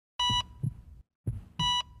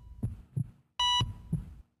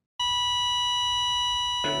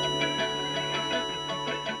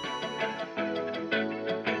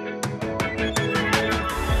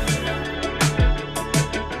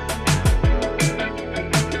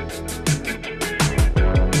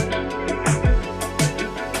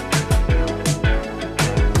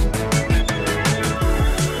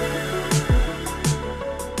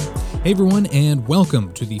Hey everyone, and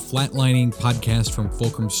welcome to the Flatlining podcast from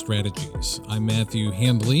Fulcrum Strategies. I'm Matthew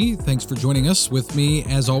Handley. Thanks for joining us. With me,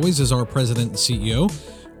 as always, is our president and CEO,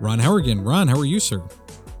 Ron Hourigan. Ron, how are you, sir?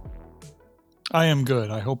 I am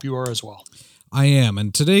good. I hope you are as well. I am.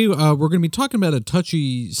 And today we're going to be talking about a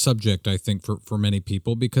touchy subject, I think, for many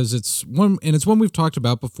people, because it's one we've talked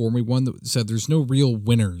about before. And one that said there's no real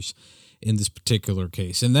winners in this particular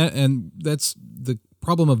case. And that's the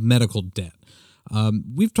problem of medical debt.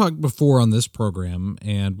 We've talked before on this program,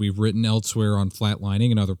 and we've written elsewhere on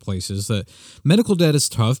Flatlining and other places, that medical debt is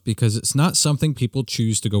tough because it's not something people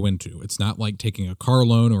choose to go into. It's not like taking a car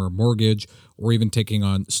loan or a mortgage or even taking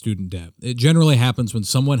on student debt. It generally happens when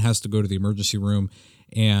someone has to go to the emergency room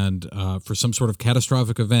and for some sort of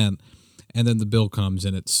catastrophic event, and then the bill comes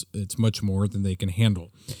and it's much more than they can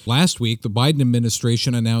handle. Last week, the Biden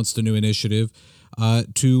administration announced a new initiative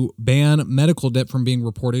to ban medical debt from being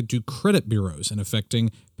reported to credit bureaus and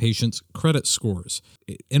affecting patients' credit scores.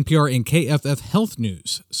 NPR and KFF Health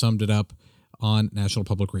News summed it up on National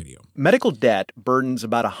Public Radio. Medical debt burdens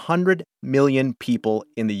about 100 million people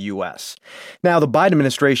in the U.S. Now, the Biden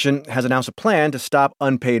administration has announced a plan to stop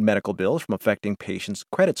unpaid medical bills from affecting patients'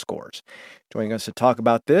 credit scores. Joining us to talk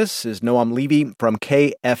about this is Noam Levy from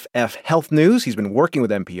KFF Health News. He's been working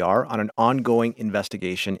with NPR on an ongoing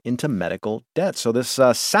investigation into medical debt. So this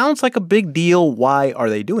sounds like a big deal. Why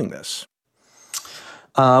are they doing this?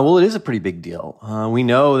 Well, it is a pretty big deal. We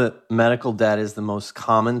know that medical debt is the most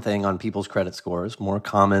common thing on people's credit scores, more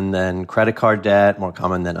common than credit card debt, more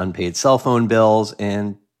common than unpaid cell phone bills,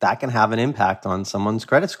 and that can have an impact on someone's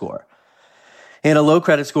credit score. And a low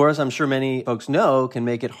credit score, as I'm sure many folks know, can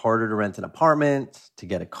make it harder to rent an apartment, to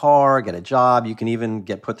get a car, get a job. You can even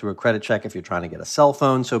get put through a credit check if you're trying to get a cell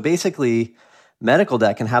phone. So basically, medical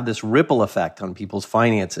debt can have this ripple effect on people's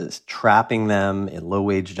finances, trapping them in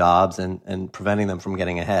low-wage jobs and preventing them from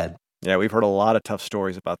getting ahead. Yeah, we've heard a lot of tough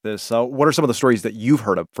stories about this. So what are some of the stories that you've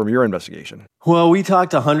heard of from your investigation? Well, we talked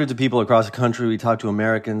to hundreds of people across the country. We talked to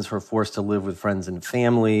Americans who are forced to live with friends and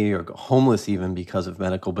family or go homeless even because of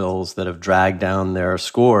medical bills that have dragged down their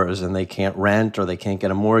scores and they can't rent or they can't get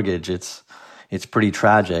a mortgage. It's pretty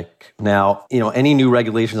tragic. Now, any new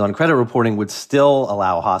regulations on credit reporting would still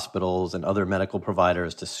allow hospitals and other medical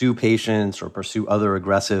providers to sue patients or pursue other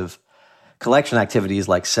aggressive collection activities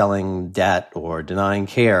like selling debt or denying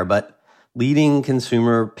care. But leading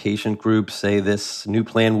consumer patient groups say this new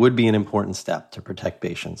plan would be an important step to protect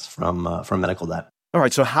patients from medical debt. All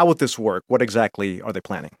right, so how would this work? What exactly are they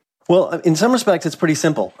planning? Well, in some respects, it's pretty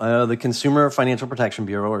simple. The Consumer Financial Protection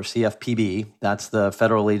Bureau, or CFPB, that's the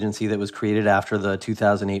federal agency that was created after the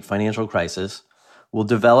 2008 financial crisis, will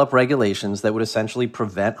develop regulations that would essentially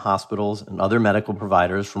prevent hospitals and other medical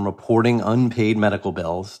providers from reporting unpaid medical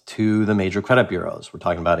bills to the major credit bureaus. We're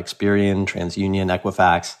talking about Experian, TransUnion,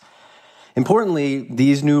 Equifax. Importantly,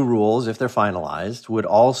 these new rules, if they're finalized, would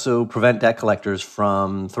also prevent debt collectors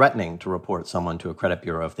from threatening to report someone to a credit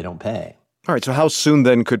bureau if they don't pay. All right, so how soon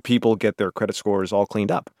then could people get their credit scores all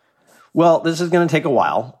cleaned up? Well, this is going to take a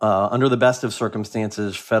while. Under the best of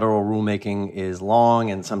circumstances, federal rulemaking is long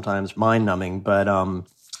and sometimes mind-numbing, but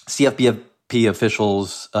CFPB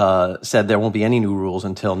officials said there won't be any new rules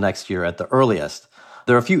until next year at the earliest.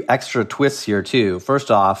 There are a few extra twists here, too. First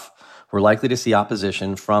off, we're likely to see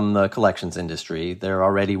opposition from the collections industry. They're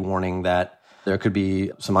already warning that there could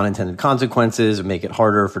be some unintended consequences and make it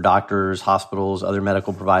harder for doctors, hospitals, other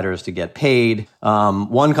medical providers to get paid.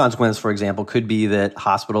 One consequence, for example, could be that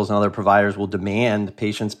hospitals and other providers will demand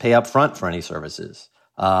patients pay up front for any services,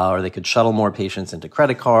 or they could shuttle more patients into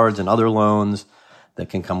credit cards and other loans that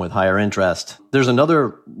can come with higher interest. There's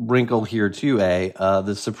another wrinkle here too,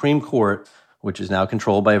 the Supreme Court, which is now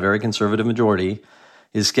controlled by a very conservative majority,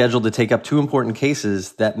 is scheduled to take up two important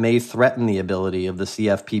cases that may threaten the ability of the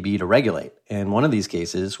CFPB to regulate. And one of these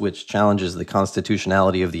cases, which challenges the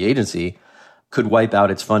constitutionality of the agency, could wipe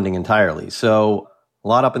out its funding entirely. So a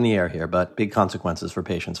lot up in the air here, but big consequences for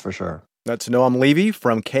patients for sure. That's Noam Levy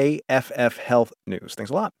from KFF Health News.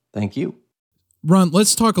 Thanks a lot. Thank you. Ron,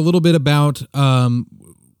 let's talk a little bit about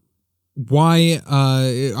why,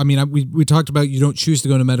 we talked about you don't choose to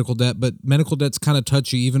go into medical debt, but medical debt's kind of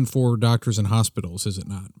touchy even for doctors and hospitals, is it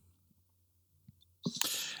not?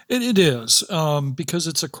 It is, because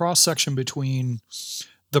it's a cross-section between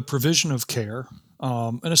the provision of care,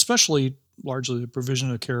 and especially largely the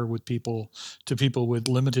provision of care to people with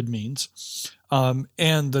limited means,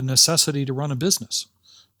 and the necessity to run a business,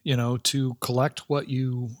 to collect what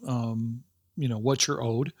what you're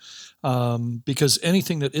owed, because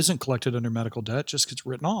anything that isn't collected under medical debt just gets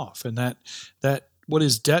written off, and that what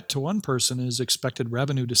is debt to one person is expected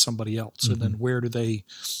revenue to somebody else. And then where do they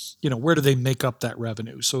make up that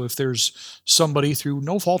revenue? So if there's somebody through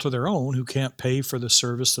no fault of their own who can't pay for the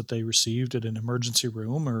service that they received at an emergency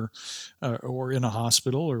room or in a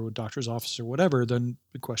hospital or a doctor's office or whatever, then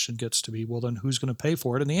the question gets to be, well, then who's going to pay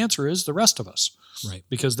for it? And the answer is the rest of us, Right.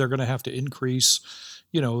 because they're going to have to increase,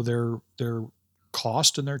 their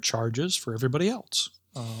cost and their charges for everybody else.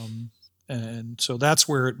 And so that's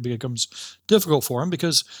where it becomes difficult for them,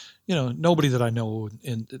 because, nobody that I know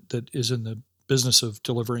that is in the business of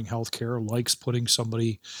delivering healthcare likes putting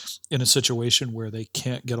somebody in a situation where they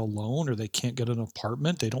can't get a loan or they can't get an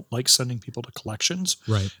apartment. They don't like sending people to collections.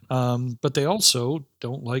 Right. But they also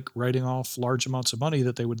don't like writing off large amounts of money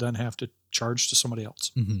that they would then have to charge to somebody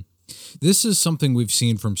else. Mm-hmm. This is something we've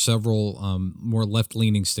seen from several more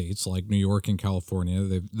left-leaning states like New York and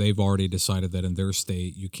California. They've already decided that in their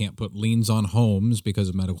state you can't put liens on homes because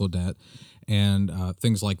of medical debt and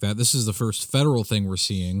things like that. This is the first federal thing we're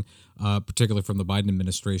seeing, particularly from the Biden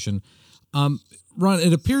administration. Ron,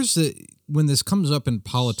 it appears that when this comes up in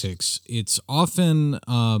politics, it's often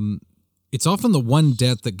the one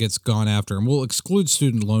debt that gets gone after, and we'll exclude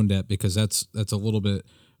student loan debt because that's a little bit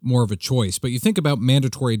more of a choice. But you think about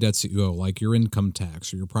mandatory debts that you owe, like your income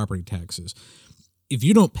tax or your property taxes. If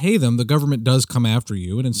you don't pay them, the government does come after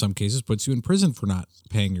you, and in some cases puts you in prison for not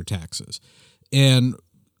paying your taxes. And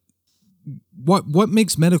what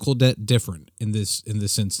makes medical debt different in this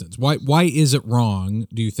instance? Why is it wrong,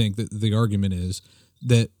 do you think, that the argument is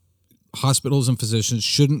that hospitals and physicians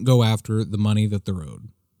shouldn't go after the money that they're owed?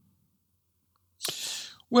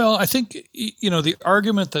 Well, I think, the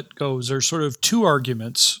argument that goes, there's sort of two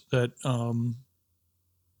arguments that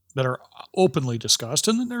are openly discussed.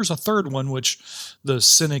 And then there's a third one, which the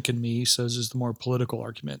cynic in me says is the more political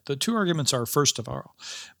argument. The two arguments are, first of all,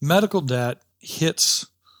 medical debt hits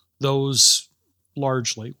those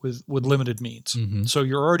largely with limited means. Mm-hmm. So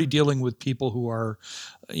you're already dealing with people who are,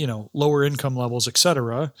 lower income levels, et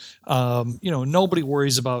cetera. Nobody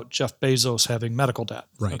worries about Jeff Bezos having medical debt,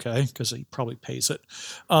 right? Okay, because he probably pays it.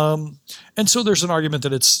 And so there's an argument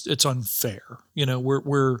that it's unfair.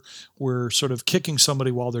 We're sort of kicking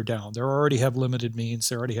somebody while they're down. They already have limited means.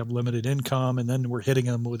 They already have limited income, and then we're hitting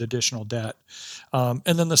them with additional debt. And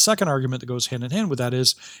then the second argument that goes hand in hand with that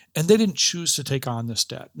is, and they didn't choose to take on this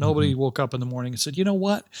debt. Nobody woke up in the morning and said, you know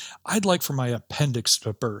what? I'd like for my appendix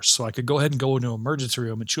to burst so I could go ahead and go into an emergency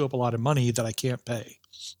room and chew up a lot of money that I can't pay.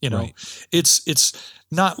 Right. It's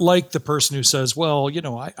not like the person who says, well,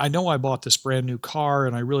 I know I bought this brand new car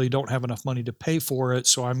and I really don't have enough money to pay for it,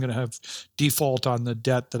 so I'm going to have default on the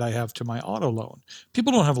debt that I have to my auto loan.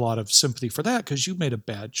 People don't have a lot of sympathy for that because you made a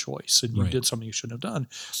bad choice and you Right. did something you shouldn't have done.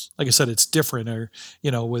 Like I said, it's different. Or,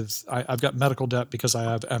 I've got medical debt because I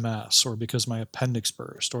have MS or because my appendix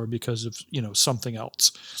burst or because of, something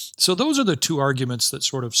else. So those are the two arguments that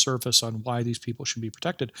sort of surface on why these people should be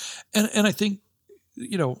protected. And I think,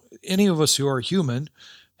 any of us who are human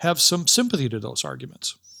have some sympathy to those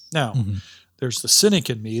arguments. Now, there's the cynic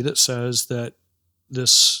in me that says that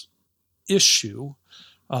this issue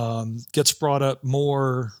gets brought up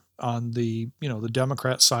more on the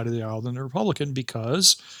Democrat side of the aisle than the Republican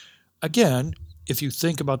because, again, if you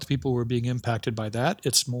think about the people who are being impacted by that,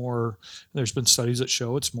 it's more, there's been studies that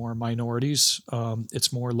show it's more minorities,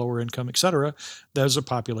 it's more lower income, et cetera. Those are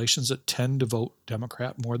populations that tend to vote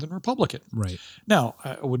Democrat more than Republican. Right. Now,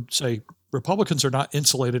 I would say Republicans are not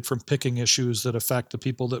insulated from picking issues that affect the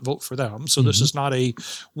people that vote for them. So this is not a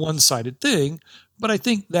one-sided thing, but I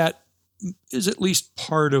think that is at least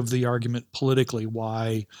part of the argument politically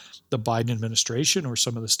why the Biden administration or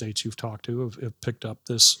some of the states you've talked to have picked up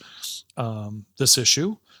this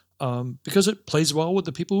issue because it plays well with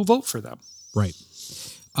the people who vote for them. Right.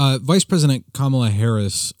 Vice President Kamala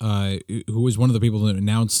Harris, who was one of the people that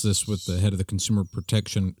announced this with the head of the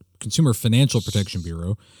Consumer Financial Protection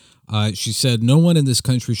Bureau, she said no one in this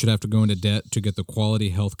country should have to go into debt to get the quality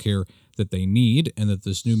health care that they need, and that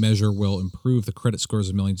this new measure will improve the credit scores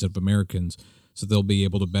of millions of Americans so they'll be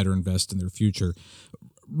able to better invest in their future.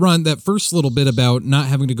 Ron, that first little bit about not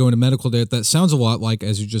having to go into medical debt, that sounds a lot like,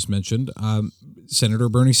 as you just mentioned, Senator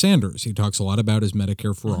Bernie Sanders. He talks a lot about his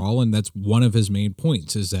Medicare for all, and that's one of his main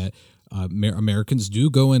points is that Americans do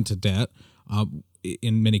go into debt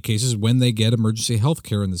in many cases when they get emergency health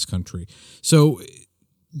care in this country. So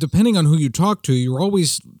depending on who you talk to, you're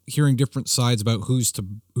always hearing different sides about who's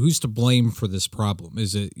to blame for this problem.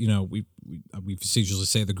 Is it, we facetiously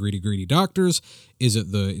say the greedy doctors? Is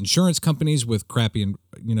it the insurance companies with crappy,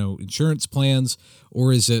 insurance plans?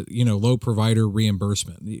 Or is it, low provider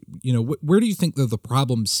reimbursement? Where do you think that the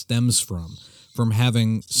problem stems from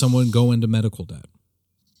having someone go into medical debt?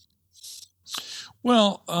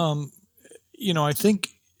 Well, I think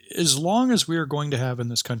as long as we are going to have in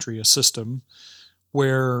this country a system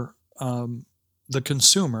where the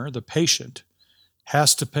consumer, the patient,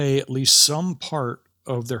 has to pay at least some part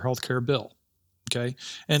of their healthcare bill. Okay.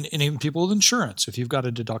 And even people with insurance, if you've got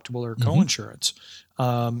a deductible or co-insurance, you're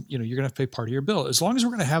going to have to pay part of your bill. As long as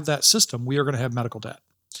we're going to have that system, we are going to have medical debt.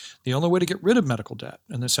 The only way to get rid of medical debt,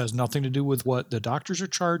 and this has nothing to do with what the doctors are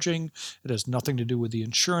charging, it has nothing to do with the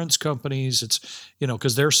insurance companies. It's,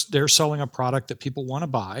 because they're selling a product that people want to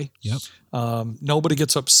buy. Yep. Nobody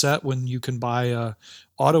gets upset when you can buy a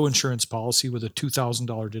auto insurance policy with a $2,000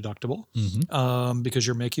 deductible because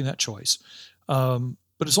you're making that choice.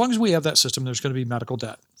 But as long as we have that system, there's going to be medical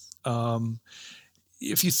debt.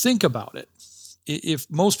 If you think about it, if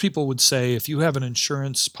most people would say if you have an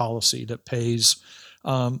insurance policy that pays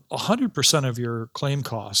 100% of your claim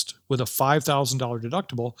cost with a $5,000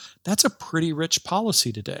 deductible, that's a pretty rich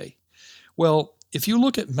policy today. Well, if you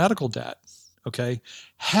look at medical debt, okay,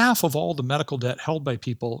 half of all the medical debt held by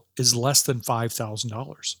people is less than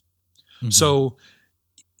 $5,000. So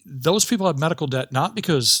those people have medical debt not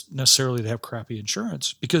because necessarily they have crappy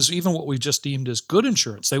insurance, because even what we've just deemed as good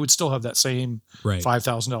insurance, they would still have that same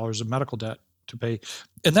 $5,000 of medical debt to pay.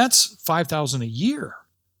 And that's $5,000 a year.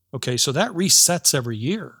 Okay, so that resets every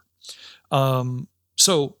year.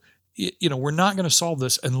 So we're not going to solve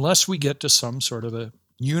this unless we get to some sort of a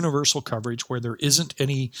universal coverage where there isn't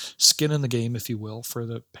any skin in the game, if you will, for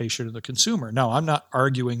the patient or the consumer. Now, I'm not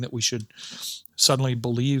arguing that we should suddenly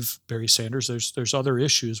believe Barry Sanders. There's other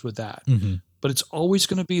issues with that. But it's always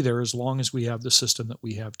going to be there as long as we have the system that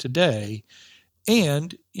we have today.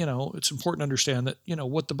 And, it's important to understand that,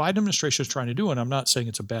 what the Biden administration is trying to do, and I'm not saying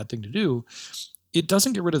it's a bad thing to do, it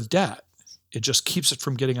doesn't get rid of debt. It just keeps it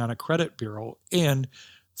from getting on a credit bureau. And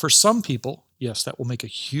for some people, yes, that will make a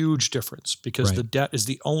huge difference because the debt is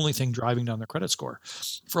the only thing driving down their credit score.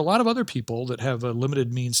 For a lot of other people that have a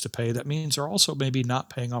limited means to pay, that means they're also maybe not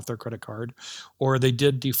paying off their credit card, or they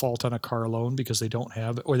did default on a car loan because they don't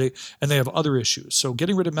have it, or they have other issues. So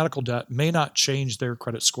getting rid of medical debt may not change their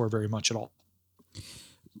credit score very much at all.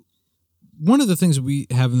 One of the things we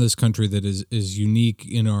have in this country that is unique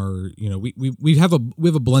in our, we have a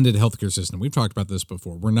blended healthcare system. We've talked about this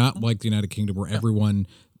before. We're not like the United Kingdom where everyone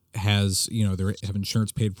has, they have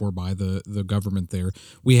insurance paid for by the government there.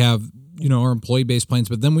 We have, our employee-based plans,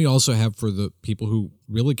 but then we also have, for the people who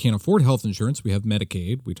really can't afford health insurance, we have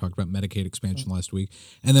Medicaid. We talked about Medicaid expansion last week.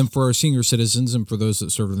 And then for our senior citizens and for those that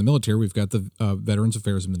serve in the military, we've got the Veterans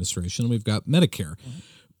Affairs Administration, and we've got Medicare.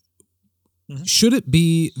 Should it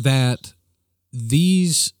be that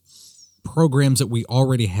these programs that we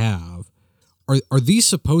already have, are these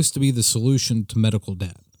supposed to be the solution to medical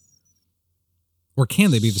debt? Or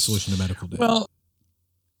can they be the solution to medical debt? Well,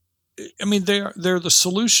 I mean, they're the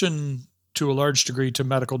solution to a large degree to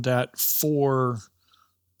medical debt for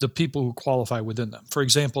the people who qualify within them. For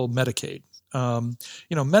example, Medicaid.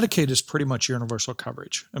 Medicaid is pretty much universal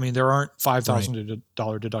coverage. I mean, there aren't $5,000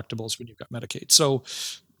 deductibles when you've got Medicaid. So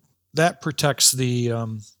that protects the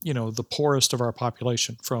the poorest of our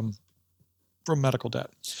population from medical debt.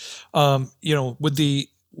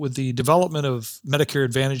 With the development of Medicare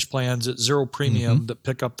Advantage plans at zero premium that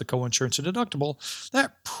pick up the co-insurance and deductible,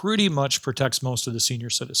 that pretty much protects most of the senior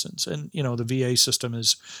citizens. And the VA system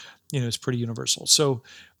is pretty universal. So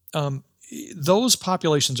those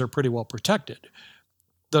populations are pretty well protected.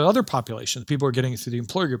 The other population, the people who are getting it through the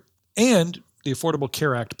employer group, and the Affordable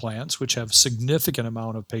Care Act plans, which have significant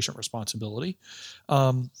amount of patient responsibility,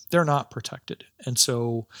 they're not protected. And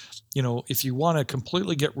so, if you want to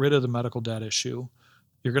completely get rid of the medical debt issue,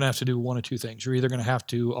 you're going to have to do one of two things. You're either going to have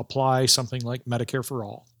to apply something like Medicare for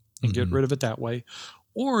All and get rid of it that way,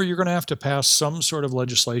 or you're going to have to pass some sort of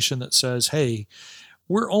legislation that says, hey,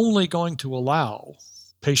 we're only going to allow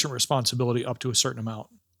patient responsibility up to a certain amount.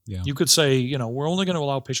 Yeah. You could say, we're only going to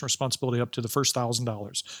allow patient responsibility up to the first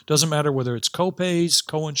 $1,000. Doesn't matter whether it's co-pays,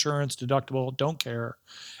 co-insurance, deductible, don't care.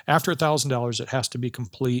 After $1,000, it has to be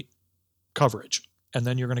complete coverage. And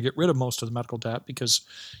then you're going to get rid of most of the medical debt because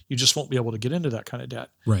you just won't be able to get into that kind of debt.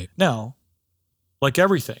 Right. Now, like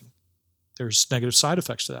everything, there's negative side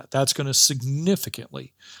effects to that. That's going to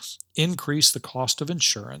significantly increase the cost of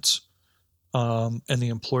insurance. And the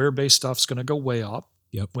employer-based stuff's going to go way up.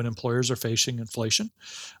 Yep. When employers are facing inflation.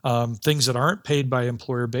 Things that aren't paid by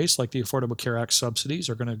employer-based, like the Affordable Care Act subsidies,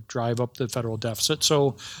 are going to drive up the federal deficit.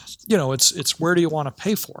 So, it's where do you want to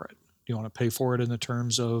pay for it? Do you want to pay for it in the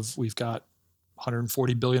terms of we've got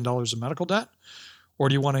 $140 billion of medical debt? Or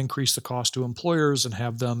do you want to increase the cost to employers and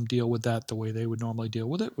have them deal with that the way they would normally deal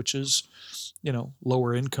with it, which is,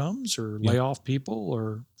 lower incomes or lay off people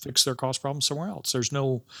or fix their cost problem somewhere else? There's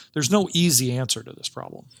no easy answer to this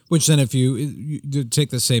problem. Which then, if you take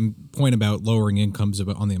the same point about lowering incomes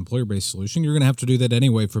on the employer-based solution, you're going to have to do that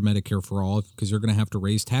anyway for Medicare for all, because you're going to have to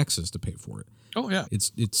raise taxes to pay for it. Oh yeah,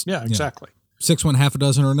 it's exactly. 6 one, half a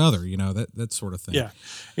dozen or another, that sort of thing.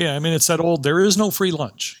 Yeah. I mean, it's that old, there is no free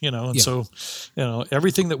lunch, so,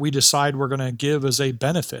 everything that we decide we're going to give as a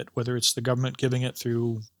benefit, whether it's the government giving it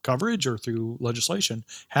through coverage or through legislation,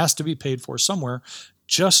 has to be paid for somewhere.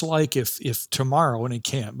 Just like if tomorrow, and he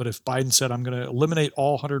can't, but if Biden said, I'm going to eliminate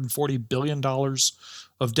all $140 billion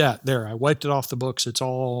of debt, I wiped it off the books, it's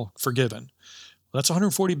all forgiven. That's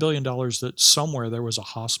 $140 billion that somewhere there was a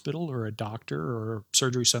hospital or a doctor or a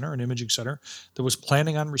surgery center, an imaging center that was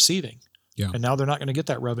planning on receiving. Yeah. And now they're not going to get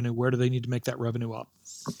that revenue. Where do they need to make that revenue up?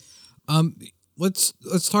 Let's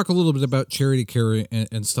talk a little bit about charity care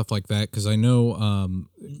and stuff like that, because I know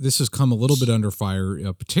this has come a little bit under fire,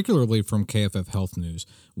 particularly from KFF Health News.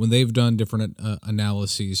 When they've done different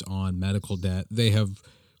analyses on medical debt, they have,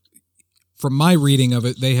 from my reading of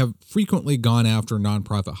it, they have frequently gone after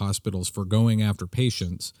nonprofit hospitals for going after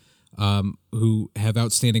patients who have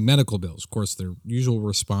outstanding medical bills. Of course, their usual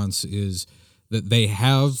response is that they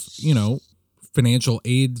have, financial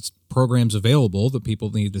aid programs available that people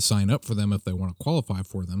need to sign up for them if they want to qualify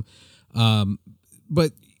for them.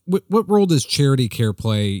 But what role does charity care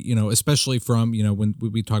play, especially from, when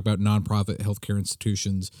we talk about nonprofit healthcare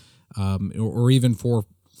institutions or even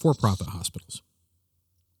for-profit hospitals?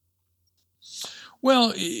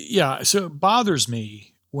 Well, yeah. So it bothers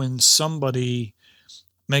me when somebody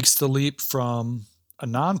makes the leap from a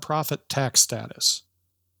nonprofit tax status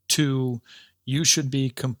to you should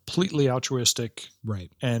be completely altruistic,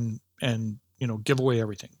 right? And give away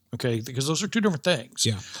everything, okay? Because those are two different things.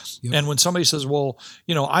 Yeah. Yep. And when somebody says, well,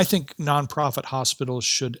 I think nonprofit hospitals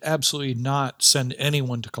should absolutely not send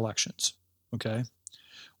anyone to collections, okay?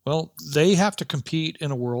 Well, they have to compete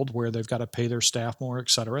in a world where they've got to pay their staff more,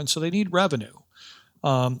 et cetera, and so they need revenue.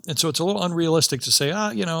 And so it's a little unrealistic to say,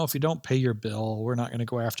 if you don't pay your bill, we're not going to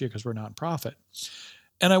go after you because we're nonprofit.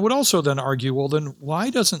 And I would also then argue, well, then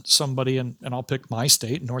why doesn't somebody, and I'll pick my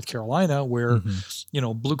state, North Carolina, where,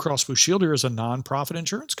 Blue Cross Blue Shield here is a nonprofit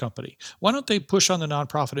insurance company. Why don't they push on the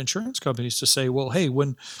nonprofit insurance companies to say, well, hey,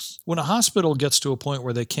 when a hospital gets to a point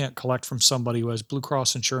where they can't collect from somebody who has Blue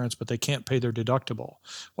Cross insurance, but they can't pay their deductible,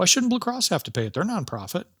 why shouldn't Blue Cross have to pay it? They're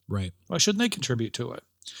nonprofit. Right. Why shouldn't they contribute to it?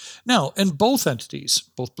 Now, and both entities,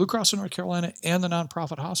 both Blue Cross in North Carolina and the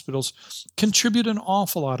nonprofit hospitals, contribute an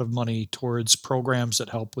awful lot of money towards programs that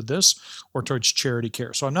help with this or towards charity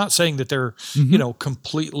care. So I'm not saying that they're,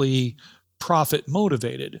 completely profit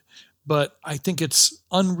motivated, but I think it's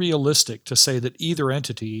unrealistic to say that either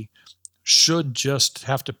entity should just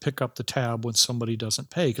have to pick up the tab when somebody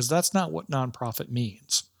doesn't pay, because that's not what nonprofit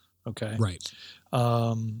means. Okay. Right.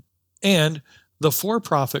 And the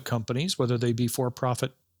for-profit companies, whether they be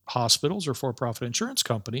for-profit hospitals or for-profit insurance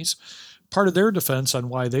companies, part of their defense on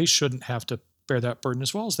why they shouldn't have to bear that burden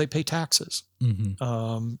as well is they pay taxes.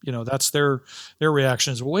 That's their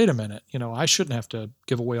reaction is, well, wait a minute, I shouldn't have to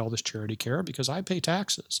give away all this charity care because I pay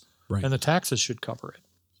taxes, right? And the taxes should cover it.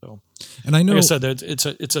 So, and I know, like I said, that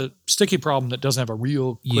it's a sticky problem that doesn't have a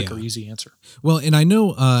real quick or easy answer. Well, and I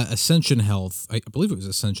know Ascension Health, I believe it was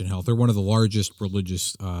Ascension Health, they're one of the largest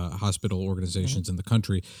religious hospital organizations in the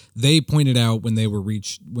country. They pointed out when they were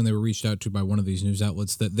reached out to by one of these news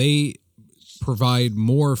outlets that they provide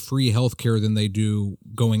more free health care than they do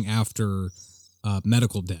going after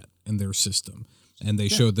medical debt in their system. And they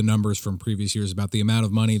showed the numbers from previous years about the amount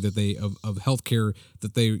of money that they of healthcare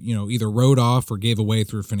that they either wrote off or gave away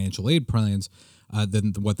through financial aid plans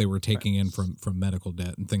than what they were taking in from medical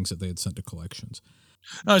debt and things that they had sent to collections.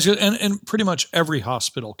 No, it's good. And pretty much every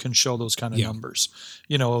hospital can show those kind of numbers,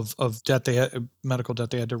 of debt they had, medical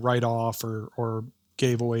debt they had to write off or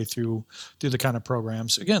gave away through the kind of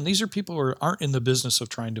programs. Again, these are people who aren't in the business of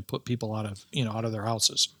trying to put people out of their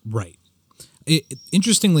houses. Right.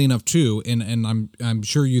 Interestingly enough, too, and I'm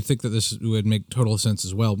sure you think that this would make total sense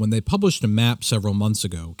as well. When they published a map several months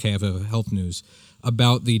ago, KFF Health News,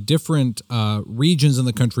 about the different regions in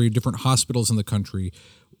the country, different hospitals in the country,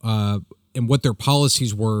 and what their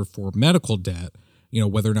policies were for medical debt,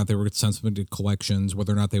 whether or not they were sensitive to collections,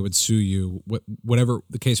 whether or not they would sue you, whatever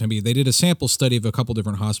the case may be. They did a sample study of a couple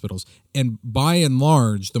different hospitals, and by and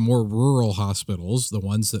large, the more rural hospitals, the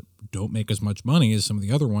ones that don't make as much money as some of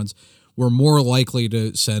the other ones, were more likely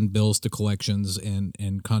to send bills to collections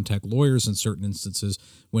and contact lawyers in certain instances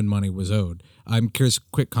when money was owed. I'm curious,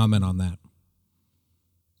 quick comment on that.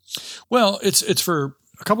 Well, it's for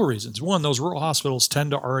A couple of reasons. One, those rural hospitals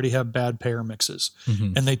tend to already have bad payer mixes,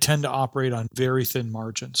 and they tend to operate on very thin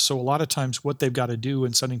margins. So a lot of times what they've got to do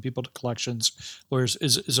in sending people to collections lawyers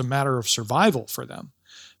is a matter of survival for them,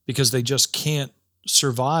 because they just can't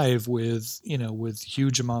survive with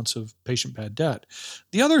huge amounts of patient bad debt.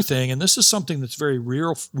 The other thing, and this is something that's very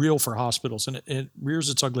real for hospitals, and it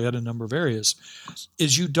rears its ugly head in a number of areas,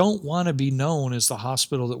 is you don't want to be known as the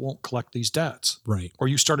hospital that won't collect these debts. Right. Or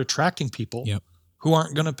you start attracting people who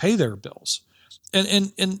aren't going to pay their bills.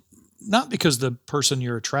 And not because the person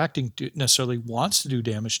you're attracting necessarily wants to do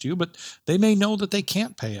damage to you, but they may know that they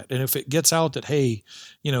can't pay it. And if it gets out that, hey,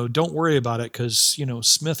 don't worry about it because,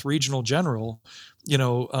 Smith Regional General,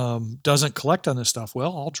 doesn't collect on this stuff,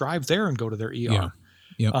 well, I'll drive there and go to their ER. Yeah.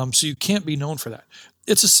 Yep. So you can't be known for that.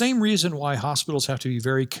 It's the same reason why hospitals have to be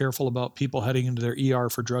very careful about people heading into their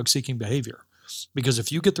ER for drug-seeking behavior. Because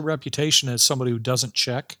if you get the reputation as somebody who doesn't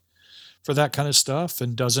check for that kind of stuff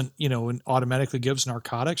and doesn't, and automatically gives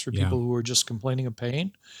narcotics for people who are just complaining of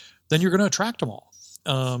pain, then you're going to attract them all.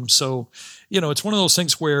 So, it's one of those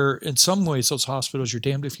things where in some ways those hospitals, you're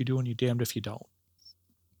damned if you do and you're damned if you don't.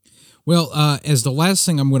 Well, as the last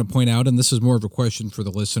thing I'm going to point out, and this is more of a question for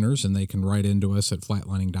the listeners, and they can write into us at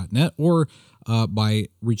flatlining.net or by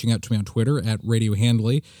reaching out to me on Twitter at Radio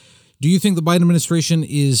Handley. Do you think the Biden administration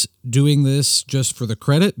is doing this just for the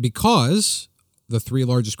credit? Because the three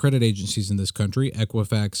largest credit agencies in this country,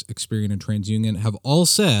 Equifax, Experian, and TransUnion, have all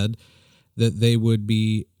said that they would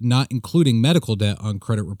be not including medical debt on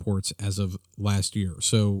credit reports as of last year.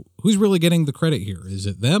 So who's really getting the credit here? Is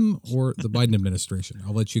it them or the Biden administration?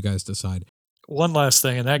 I'll let you guys decide. One last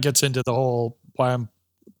thing, and that gets into the whole why I'm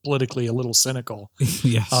politically a little cynical.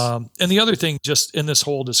 Yes. And the other thing just in this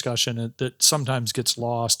whole discussion that sometimes gets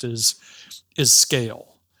lost is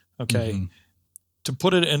scale. Okay. Mm-hmm. To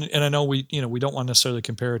put it in, and I know we don't want to necessarily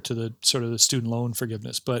compare it to the sort of the student loan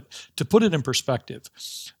forgiveness, but to put it in perspective,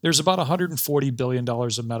 there's about $140 billion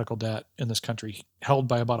of medical debt in this country held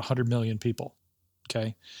by about 100 million people.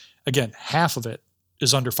 Okay. Again, half of it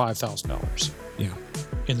is under $5,000. Yeah.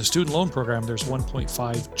 In the student loan program, there's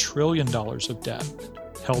 $1.5 trillion of debt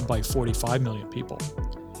held by 45 million people.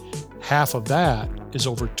 Half of that is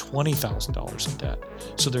over $20,000 in debt.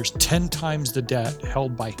 So there's 10 times the debt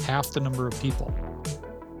held by half the number of people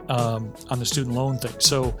on the student loan thing.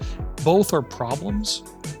 So both are problems,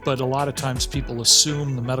 but a lot of times people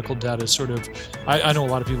assume the medical debt is sort of, I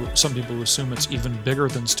know some people assume it's even bigger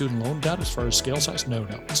than student loan debt as far as scale size. No,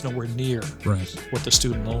 it's nowhere near what the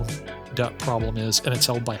student loan debt problem is, and it's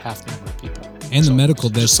held by half the number of people. And the medical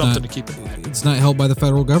debt is something to keep in mind. It's not held by the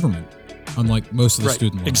federal government, unlike most of the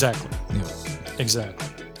student loans. Exactly. Yeah.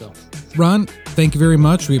 Exactly. So. Ron, thank you very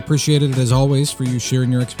much. We appreciate it, as always, for you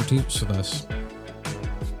sharing your expertise with us.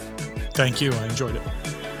 Thank you. I enjoyed it.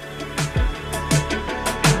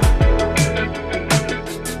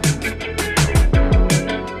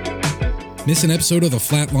 Miss an episode of the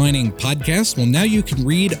Flatlining podcast? Well, now you can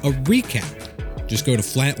read a recap. Just go to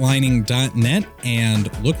flatlining.net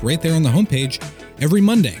and look right there on the homepage every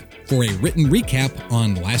Monday for a written recap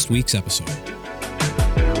on last week's episode.